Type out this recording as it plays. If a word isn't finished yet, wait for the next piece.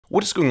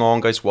What is going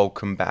on, guys?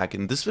 Welcome back.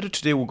 In this video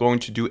today we're going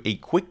to do a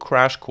quick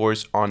crash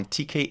course on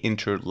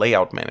Tkinter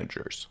layout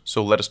managers.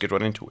 So let us get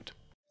right into it.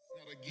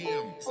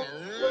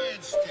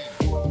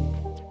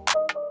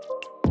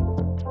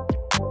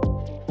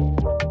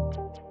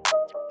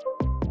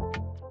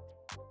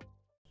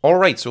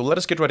 Alright, so let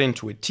us get right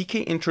into it.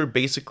 Tkinter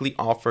basically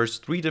offers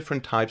three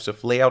different types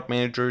of layout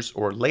managers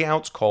or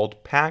layouts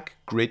called pack,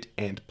 grid,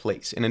 and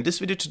place. And in this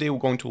video today we're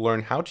going to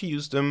learn how to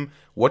use them,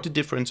 what the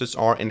differences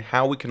are, and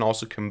how we can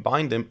also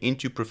combine them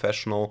into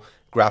professional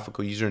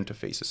graphical user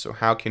interfaces. So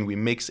how can we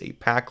mix a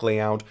pack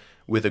layout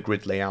with a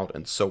grid layout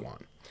and so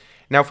on.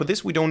 Now for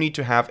this we don't need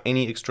to have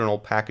any external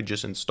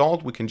packages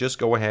installed. We can just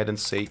go ahead and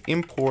say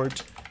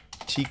import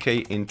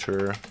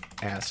Tkinter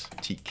as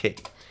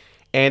TK.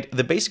 And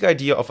the basic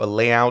idea of a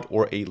layout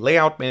or a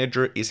layout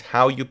manager is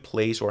how you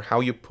place or how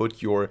you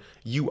put your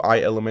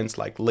UI elements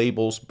like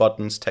labels,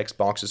 buttons, text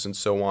boxes, and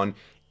so on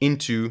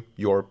into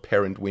your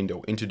parent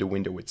window, into the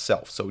window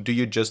itself. So do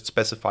you just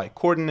specify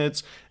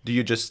coordinates? Do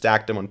you just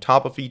stack them on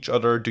top of each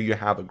other? Do you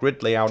have a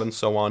grid layout and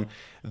so on?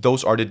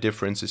 Those are the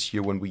differences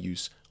here when we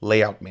use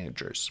layout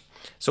managers.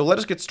 So let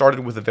us get started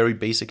with a very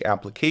basic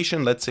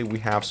application. Let's say we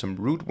have some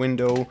root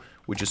window,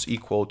 which is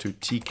equal to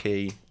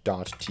tk.tk.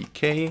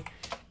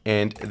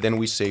 And then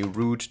we say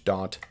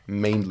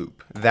root.mainLoop.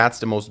 That's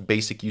the most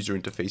basic user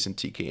interface in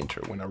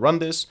Tkinter. When I run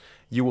this,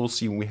 you will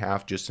see we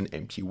have just an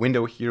empty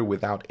window here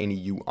without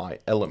any UI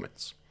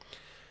elements.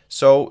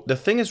 So the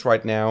thing is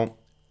right now,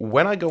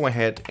 when I go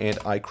ahead and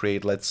I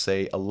create, let's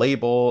say, a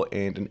label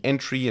and an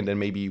entry and then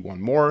maybe one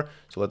more.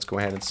 So let's go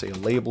ahead and say a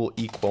label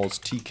equals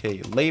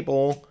tk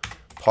label,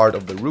 part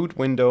of the root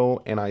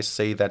window. And I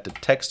say that the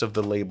text of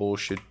the label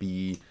should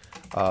be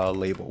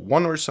label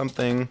 1 or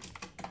something.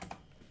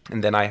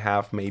 And then I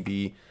have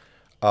maybe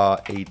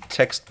a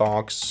text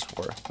box,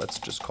 or let's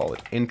just call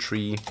it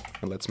entry,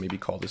 and let's maybe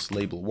call this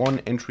label 1,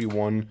 entry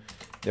 1.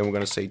 Then we're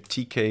going to say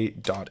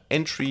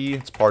tk.entry,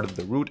 it's part of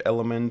the root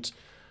element.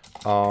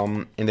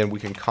 And then we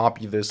can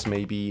copy this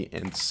maybe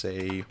and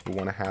say we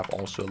want to have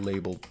also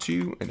label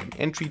 2 and then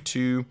entry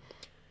 2.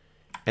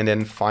 And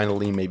then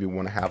finally maybe we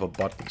want to have a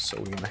button. So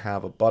we want to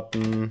have a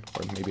button,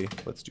 or maybe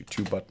let's do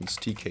 2 buttons,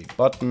 tk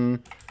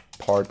button,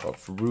 part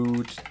of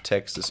root,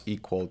 text is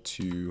equal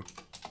to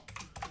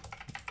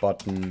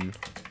button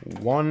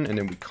 1, and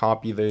then we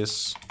copy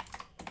this,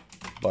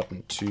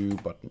 button 2,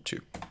 button 2.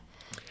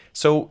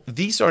 So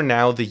these are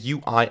now the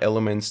UI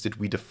elements that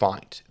we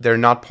defined. They're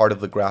not part of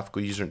the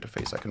graphical user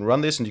interface. I can run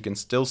this and you can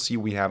still see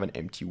we have an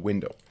empty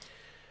window.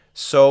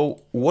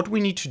 So what we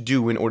need to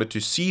do in order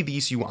to see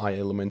these UI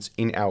elements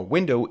in our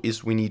window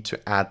is we need to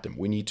add them.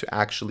 We need to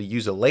actually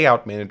use a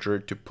layout manager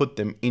to put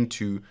them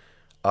into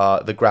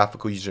the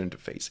graphical user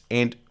interface.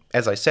 And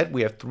as I said,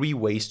 we have three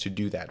ways to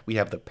do that. We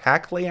have the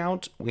pack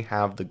layout, we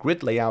have the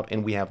grid layout,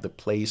 and we have the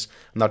place.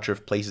 I'm not sure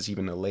if place is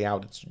even a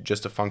layout. It's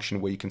just a function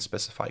where you can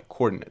specify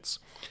coordinates.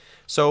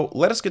 So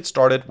let us get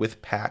started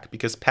with pack,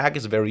 because pack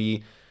is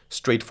very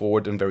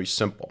straightforward and very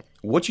simple.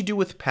 What you do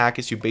with pack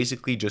is you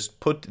basically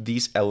just put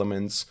these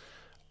elements,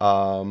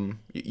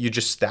 you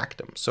just stack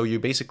them. So you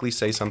basically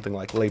say something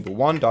like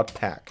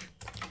label1.pack,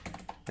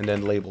 and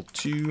then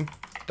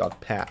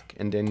label2.pack,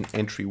 and then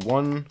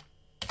entry1.pack,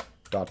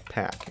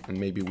 and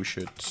maybe we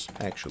should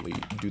actually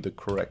do the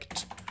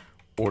correct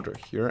order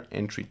here.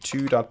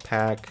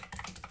 Entry2.pack,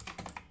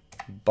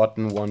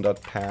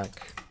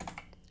 button1.pack,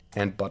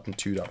 and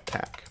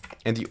button2.pack.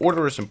 And the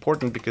order is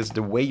important because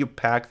the way you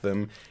pack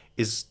them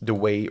is the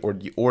way, or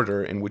the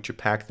order in which you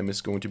pack them is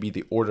going to be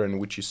the order in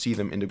which you see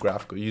them in the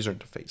graphical user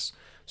interface.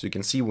 So you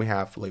can see we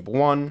have label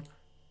 1,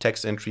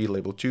 text entry,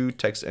 label 2,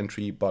 text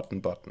entry, button,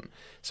 button.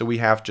 So we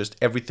have just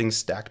everything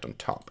stacked on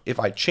top. If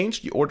I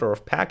change the order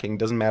of packing,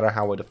 doesn't matter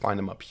how I define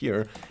them up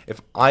here.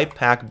 If I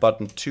pack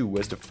button 2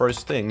 as the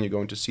first thing, you're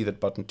going to see that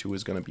button 2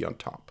 is going to be on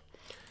top.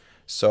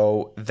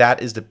 So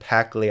that is the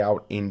pack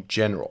layout in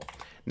general.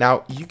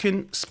 Now you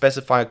can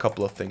specify a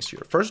couple of things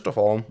here. First of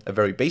all, a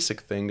very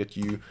basic thing that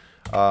you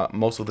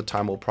most of the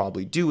time will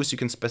probably do is you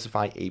can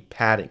specify a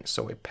padding.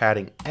 So a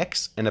padding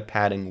X and a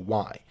padding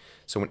Y.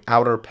 So an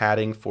outer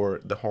padding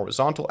for the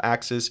horizontal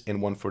axis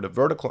and one for the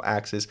vertical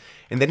axis.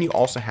 And then you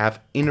also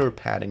have inner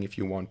padding if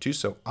you want to.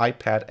 So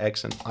iPad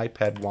X and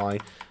iPad Y.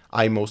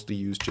 I mostly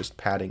use just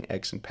padding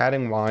X and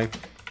padding Y.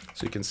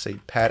 So you can say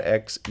pad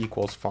X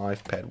equals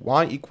 5, pad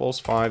Y equals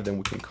 5. Then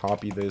we can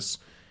copy this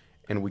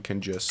and we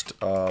can just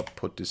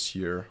put this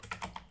here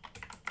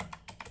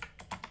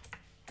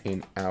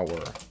in our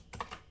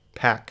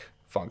pack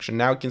function.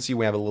 Now you can see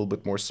we have a little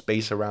bit more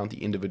space around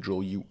the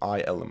individual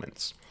UI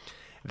elements.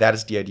 That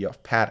is the idea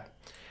of padding.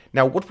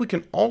 Now what we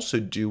can also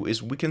do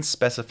is we can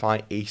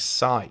specify a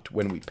side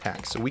when we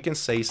pack. So we can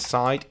say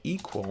side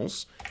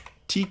equals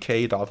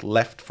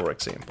tk.left, for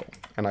example.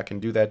 And I can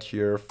do that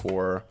here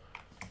for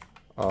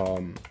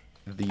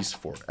these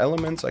 4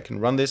 elements. I can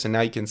run this and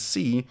now you can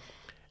see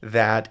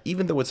that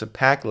even though it's a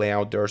pack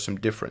layout, there are some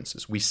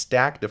differences. We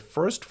stack the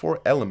first 4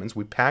 elements,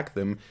 we pack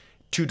them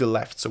to the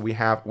left. So we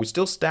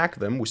still stack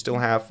them, we still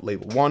have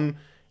label 1,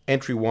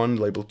 entry 1,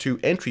 label 2,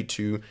 entry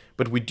 2,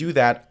 but we do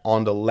that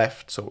on the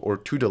left, so or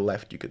to the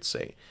left, you could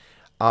say.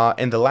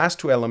 And the last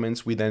two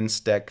elements we then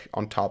stack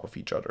on top of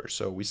each other.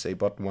 So we say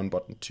button 1,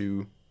 button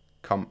 2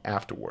 come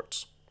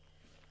afterwards.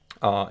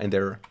 And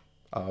they're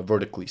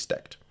vertically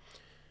stacked,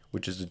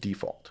 which is the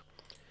default.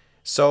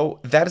 So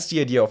that is the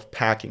idea of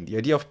packing. The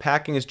idea of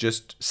packing is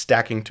just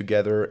stacking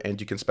together, and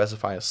you can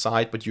specify a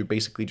site, but you're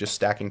basically just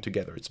stacking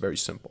together. It's very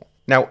simple.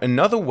 Now,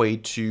 another way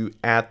to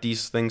add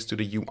these things to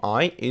the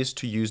UI is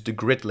to use the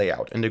grid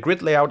layout. And the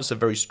grid layout is a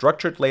very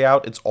structured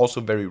layout. It's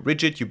also very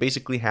rigid. You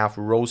basically have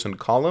rows and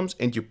columns,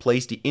 and you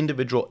place the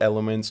individual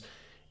elements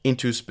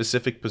into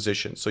specific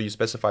positions. So you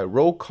specify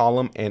row,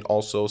 column, and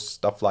also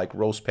stuff like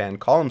row span,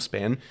 column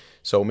span.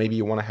 So maybe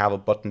you want to have a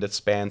button that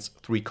spans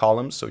 3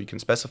 columns, so you can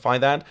specify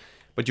that.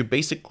 But you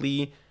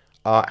basically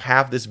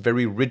have this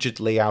very rigid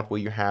layout where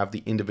you have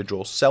the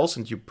individual cells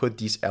and you put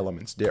these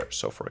elements there.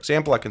 So for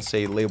example, I can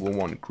say label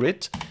 1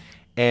 grid,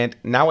 and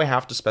now I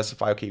have to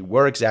specify, okay,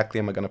 where exactly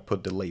am I going to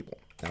put the label?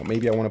 Now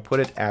maybe I want to put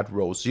it at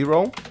row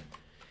 0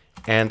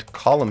 and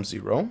column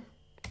 0.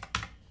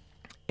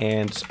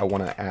 And I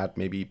want to add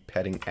maybe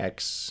padding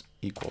X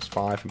equals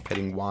 5 and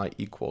padding Y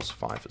equals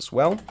 5 as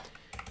well.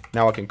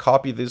 Now I can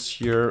copy this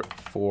here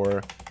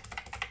for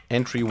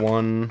entry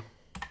 1,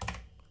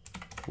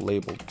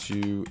 label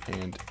 2,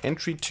 and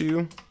entry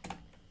 2.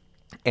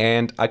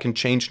 And I can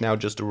change now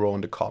just the row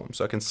and the column.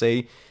 So I can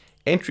say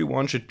entry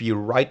 1 should be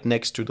right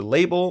next to the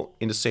label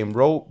in the same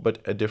row, but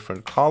a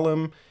different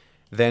column.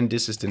 Then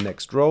this is the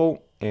next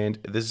row, and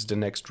this is the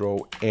next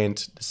row and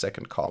the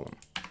second column.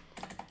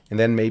 And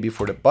then maybe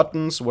for the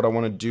buttons, what I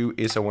want to do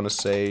is I want to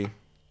say,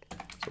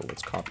 so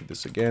let's copy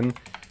this again.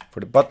 For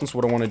the buttons,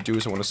 what I want to do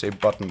is I want to say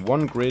button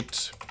 1 grid,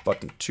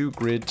 button 2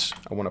 grid.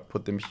 I want to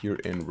put them here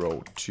in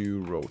row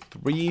 2, row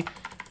 3,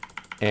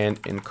 and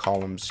in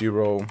column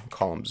 0,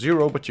 column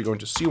 0. But you're going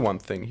to see one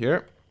thing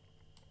here.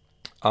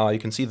 You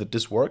can see that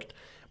this worked,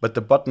 but the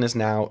button is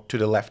now to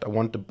the left. I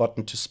want the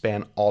button to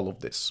span all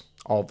of this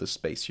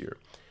space here.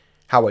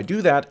 How I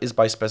do that is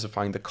by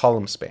specifying the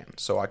column span.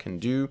 So I can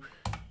do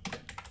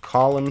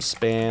column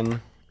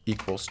span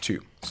equals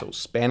 2. So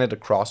span it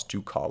across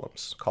 2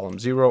 columns, column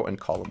 0 and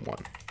column 1.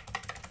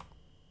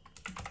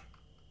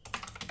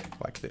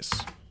 Like this.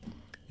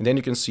 And then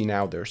you can see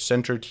now they're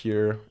centered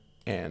here,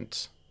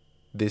 and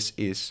this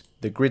is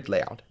the grid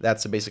layout.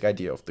 That's the basic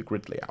idea of the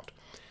grid layout.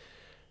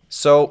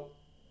 So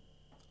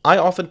I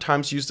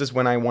oftentimes use this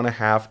when I want to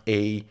have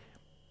a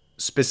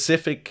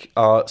specific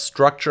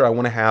structure. I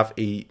want to have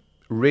a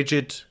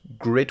rigid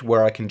grid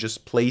where I can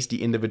just place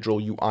the individual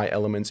UI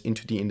elements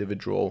into the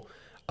individual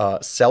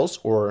cells,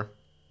 or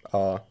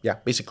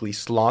basically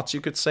slots,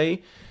 you could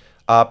say.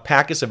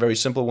 Pack is a very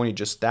simple one. You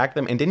just stack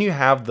them, and then you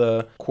have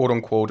the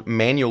quote-unquote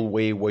manual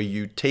way where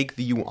you take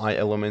the UI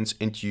elements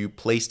and you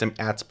place them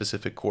at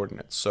specific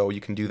coordinates. So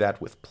you can do that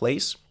with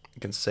place.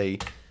 You can say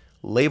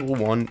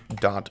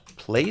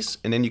label1.place,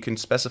 and then you can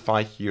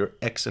specify here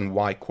X and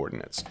Y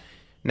coordinates.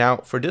 Now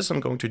for this, I'm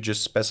going to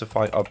just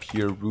specify up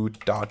here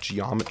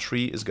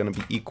root.geometry is going to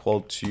be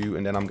equal to,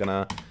 and then I'm going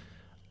to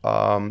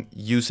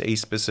use a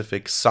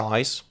specific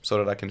size so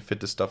that I can fit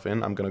this stuff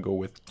in. I'm going to go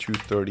with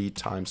 230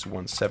 times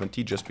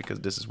 170 just because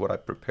this is what I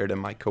prepared in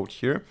my code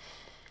here.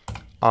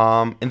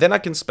 And then I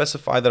can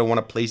specify that I want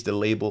to place the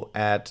label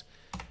at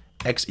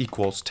X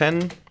equals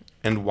 10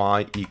 and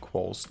Y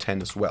equals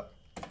 10 as well.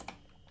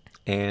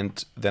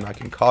 And then I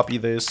can copy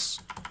this.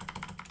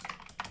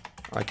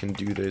 I can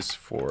do this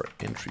for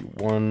entry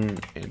 1,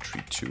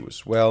 entry 2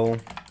 as well.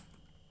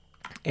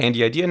 And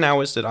the idea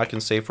now is that I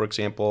can say, for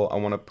example, I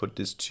want to put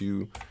this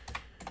to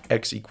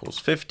X equals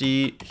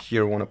 50.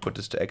 Here I want to put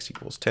this to X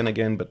equals 10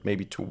 again, but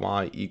maybe to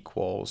Y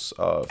equals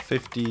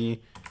 50.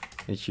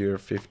 And here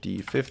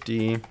 50,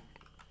 50.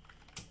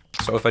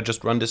 So if I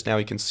just run this now,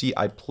 you can see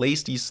I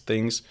place these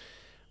things,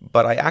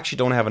 but I actually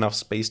don't have enough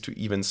space to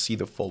even see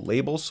the full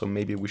label. So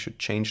maybe we should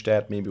change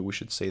that. Maybe we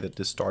should say that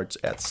this starts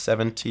at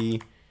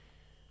 70.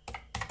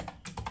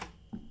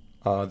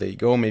 There you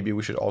go. Maybe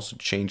we should also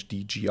change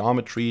the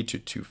geometry to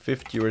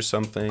 250 or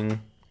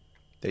something.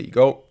 There you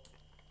go.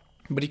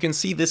 But you can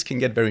see this can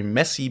get very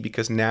messy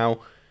because now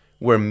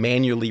we're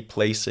manually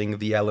placing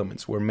the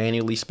elements. We're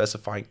manually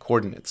specifying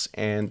coordinates.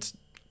 And,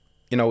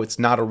 you know, it's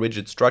not a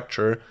rigid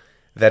structure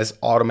that is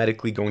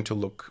automatically going to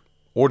look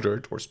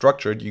ordered or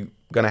structured. You're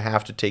going to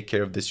have to take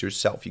care of this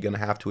yourself. You're going to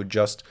have to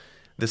adjust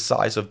the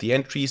size of the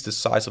entries, the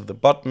size of the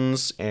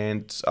buttons,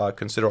 and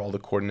consider all the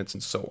coordinates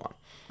and so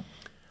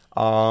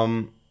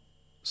on.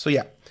 So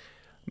yeah,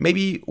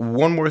 maybe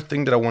one more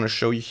thing that I want to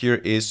show you here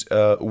is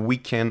we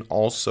can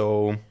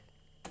also,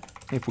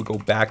 if we go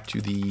back to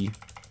the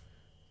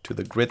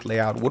grid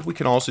layout, what we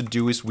can also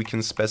do is we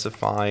can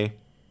specify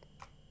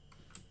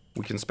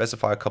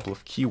a couple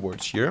of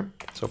keywords here.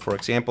 So for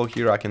example,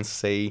 here I can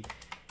say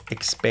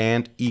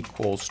expand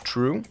equals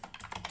true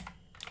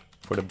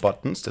for the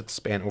buttons that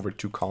span over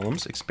 2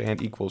 columns.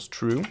 Expand equals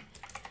true,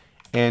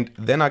 and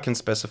then I can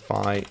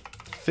specify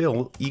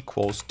fill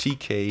equals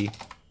tk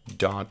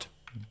dot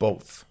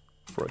both,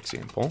 for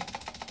example.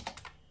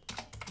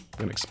 I'm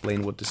going to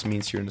explain what this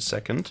means here in a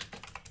second.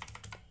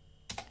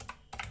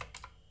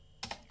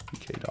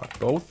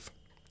 both.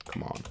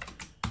 Come on.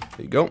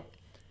 There you go.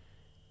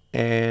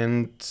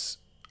 And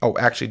oh,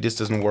 actually, this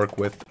doesn't work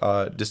with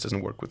grid. This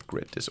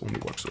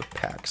only works with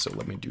pack. So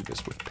let me do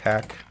this with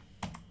pack.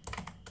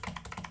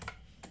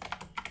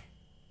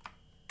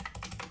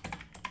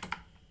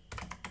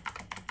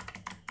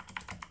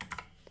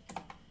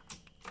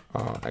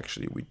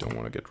 Actually, we don't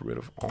want to get rid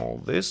of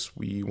all this.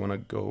 We want to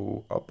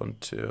go up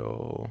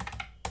until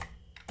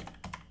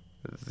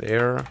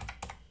there.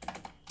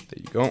 There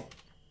you go.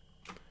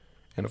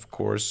 And of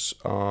course,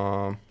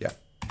 yeah,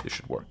 this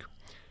should work.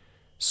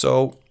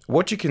 So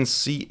what you can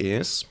see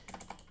is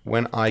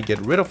when I get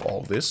rid of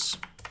all this,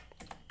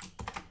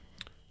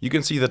 you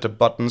can see that the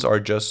buttons are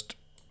just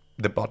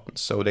the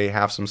buttons. So they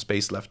have some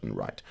space left and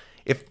right.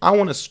 If I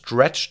want to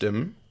stretch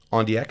them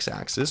on the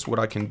x-axis, what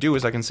I can do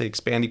is I can say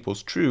expand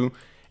equals true.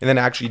 And then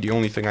actually the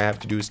only thing I have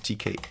to do is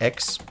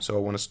tkx. So I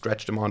want to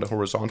stretch them on the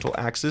horizontal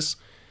axis.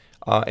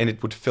 And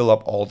it would fill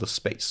up all the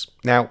space.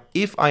 Now,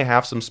 if I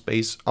have some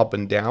space up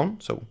and down,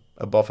 so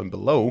above and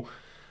below,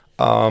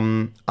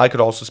 I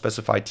could also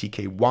specify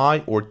tky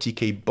or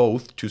tk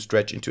both to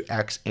stretch into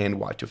x and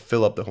y to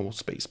fill up the whole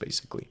space,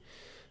 basically.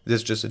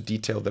 This is just a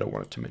detail that I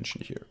wanted to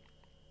mention here.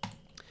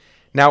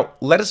 Now,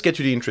 let us get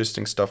to the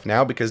interesting stuff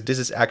now, because this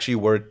is actually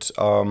where it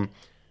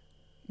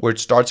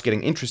starts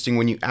getting interesting.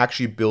 When you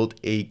actually build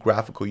a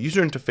graphical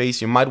user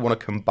interface, you might want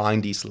to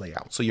combine these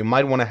layouts. So you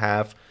might want to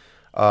have,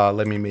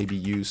 let me maybe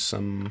use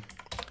some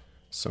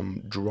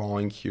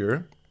drawing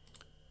here.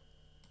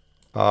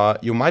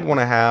 You might want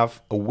to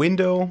have a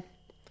window,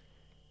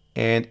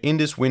 and in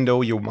this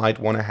window you might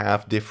want to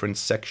have different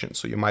sections.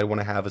 So you might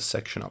want to have a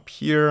section up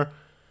here,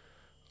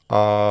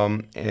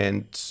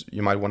 and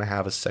you might want to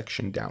have a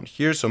section down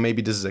here. So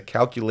maybe this is a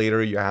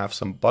calculator. You have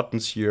some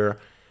buttons here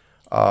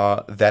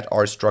that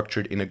are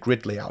structured in a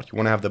grid layout. You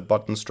want to have the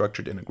buttons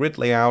structured in a grid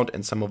layout,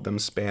 and some of them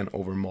span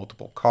over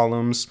multiple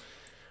columns.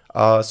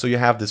 So you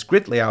have this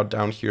grid layout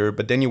down here,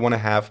 but then you want to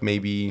have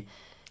maybe,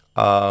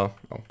 oh,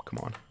 come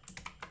on.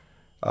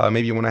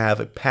 Maybe you want to have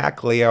a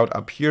pack layout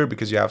up here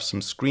because you have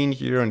some screen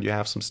here and you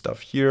have some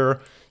stuff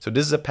here. So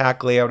this is a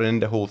pack layout, and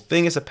then the whole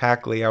thing is a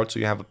pack layout. So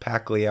you have a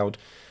pack layout.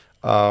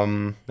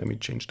 Let me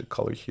change the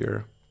color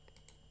here.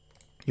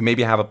 You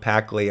maybe have a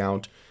pack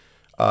layout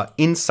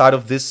inside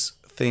of this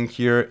thing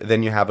here.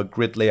 Then you have a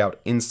grid layout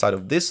inside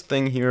of this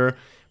thing here.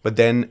 But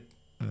then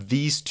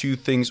these two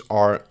things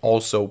are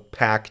also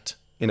packed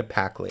in a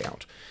pack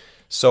layout.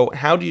 So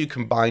how do you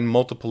combine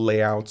multiple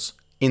layouts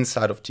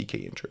inside of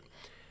Tkinter?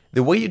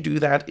 The way you do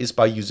that is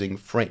by using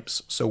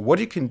frames. So what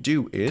you can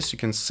do is you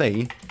can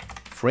say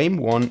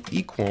frame1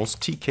 equals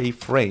tk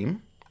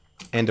frame,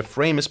 and the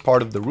frame is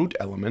part of the root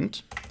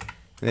element.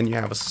 And then you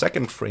have a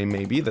second frame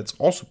maybe that's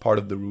also part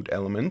of the root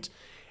element.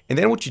 And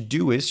then what you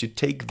do is you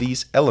take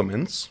these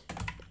elements,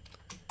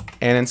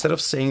 and instead of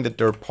saying that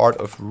they're part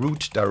of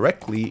root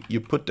directly, you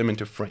put them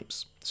into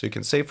frames. So you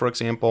can say, for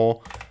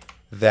example,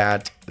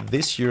 that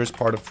this here is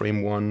part of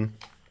frame 1,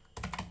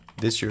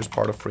 this here is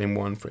part of frame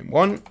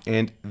 1,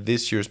 and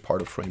this here is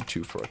part of frame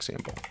 2, for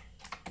example.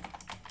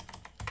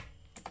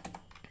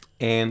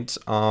 And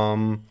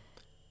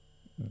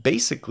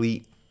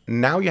basically,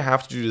 now you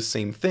have to do the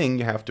same thing.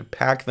 You have to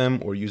pack them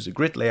or use a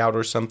grid layout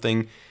or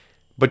something,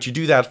 but you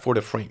do that for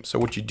the frame. So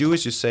what you do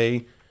is you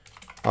say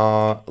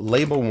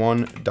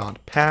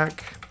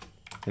label1.pack,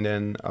 and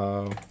then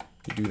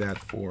you do that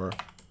for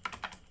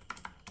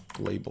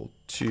label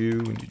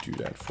 2, and you do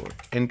that for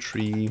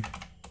entry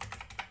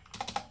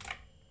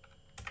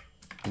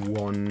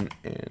 1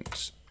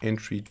 and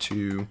entry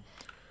 2.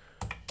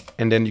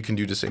 And then you can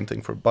do the same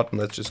thing for button.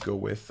 Let's just go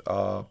with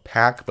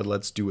pack, but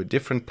let's do a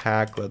different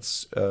pack.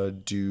 Let's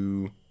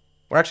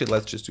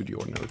let's just do the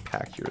ordinary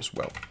pack here as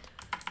well.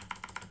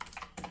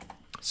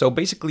 So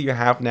basically you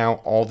have now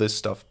all this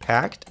stuff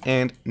packed,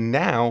 and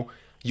now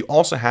you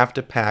also have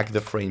to pack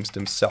the frames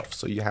themselves.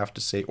 So you have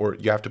to say, or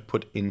you have to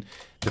put in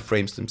the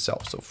frames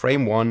themselves. So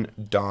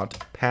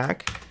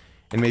frame1.pack,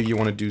 and maybe you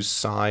want to do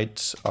side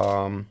is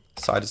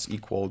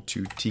equal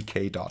to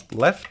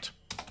tk.left.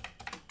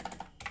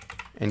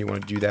 And you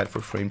want to do that for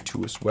frame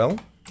 2 as well.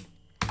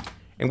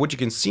 And what you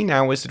can see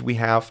now is that we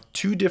have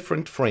two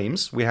different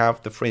frames. We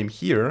have the frame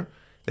here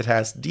that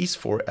has these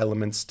 4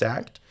 elements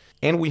stacked,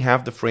 and we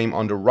have the frame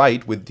on the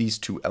right with these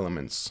 2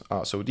 elements.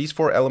 So these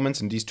 4 elements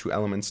and these 2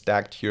 elements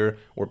stacked here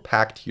or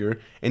packed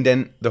here, and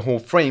then the whole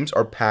frames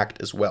are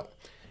packed as well.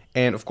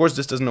 And of course,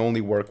 this doesn't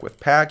only work with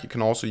pack. You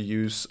can also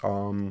use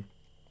a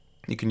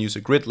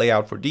grid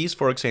layout for these,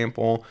 for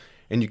example,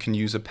 and you can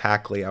use a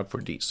pack layout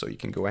for these. So you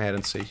can go ahead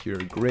and say here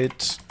grid,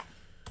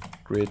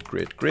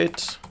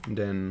 and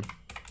then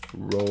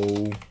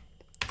row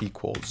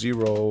equals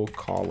 0,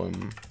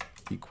 column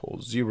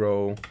equals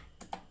 0.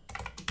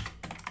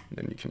 And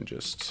then you can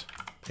just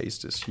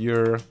paste this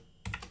here,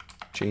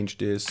 change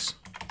this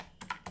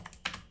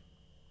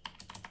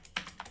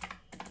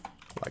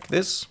like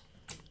this.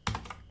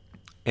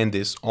 And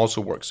this also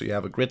works. So you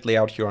have a grid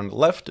layout here on the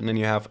left, and then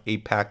you have a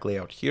pack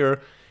layout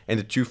here. and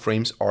the 2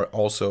 frames are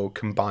also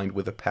combined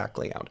with a pack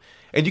layout.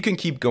 And you can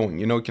keep going,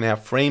 you know, you can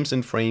have frames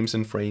and frames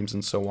and frames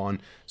and so on,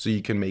 so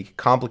you can make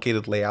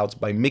complicated layouts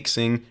by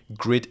mixing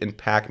grid and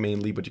pack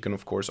mainly, but you can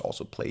of course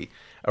also play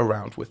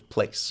around with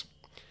place.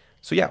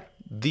 So yeah,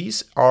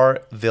 these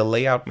are the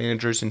layout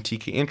managers in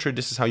Tkinter.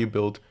 This is how you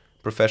build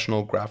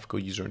professional graphical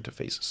user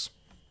interfaces.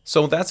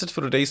 So that's it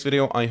for today's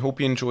video. I hope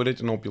you enjoyed it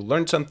and hope you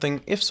learned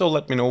something. If so,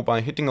 let me know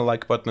by hitting a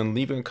like button and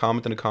leaving a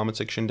comment in the comment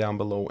section down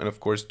below. And of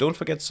course, don't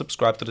forget to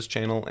subscribe to this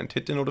channel and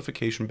hit the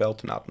notification bell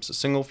to not miss a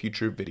single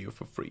future video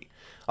for free.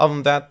 Other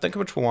than that, thank you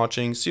much for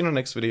watching, see you in the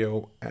next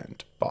video,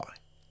 and bye.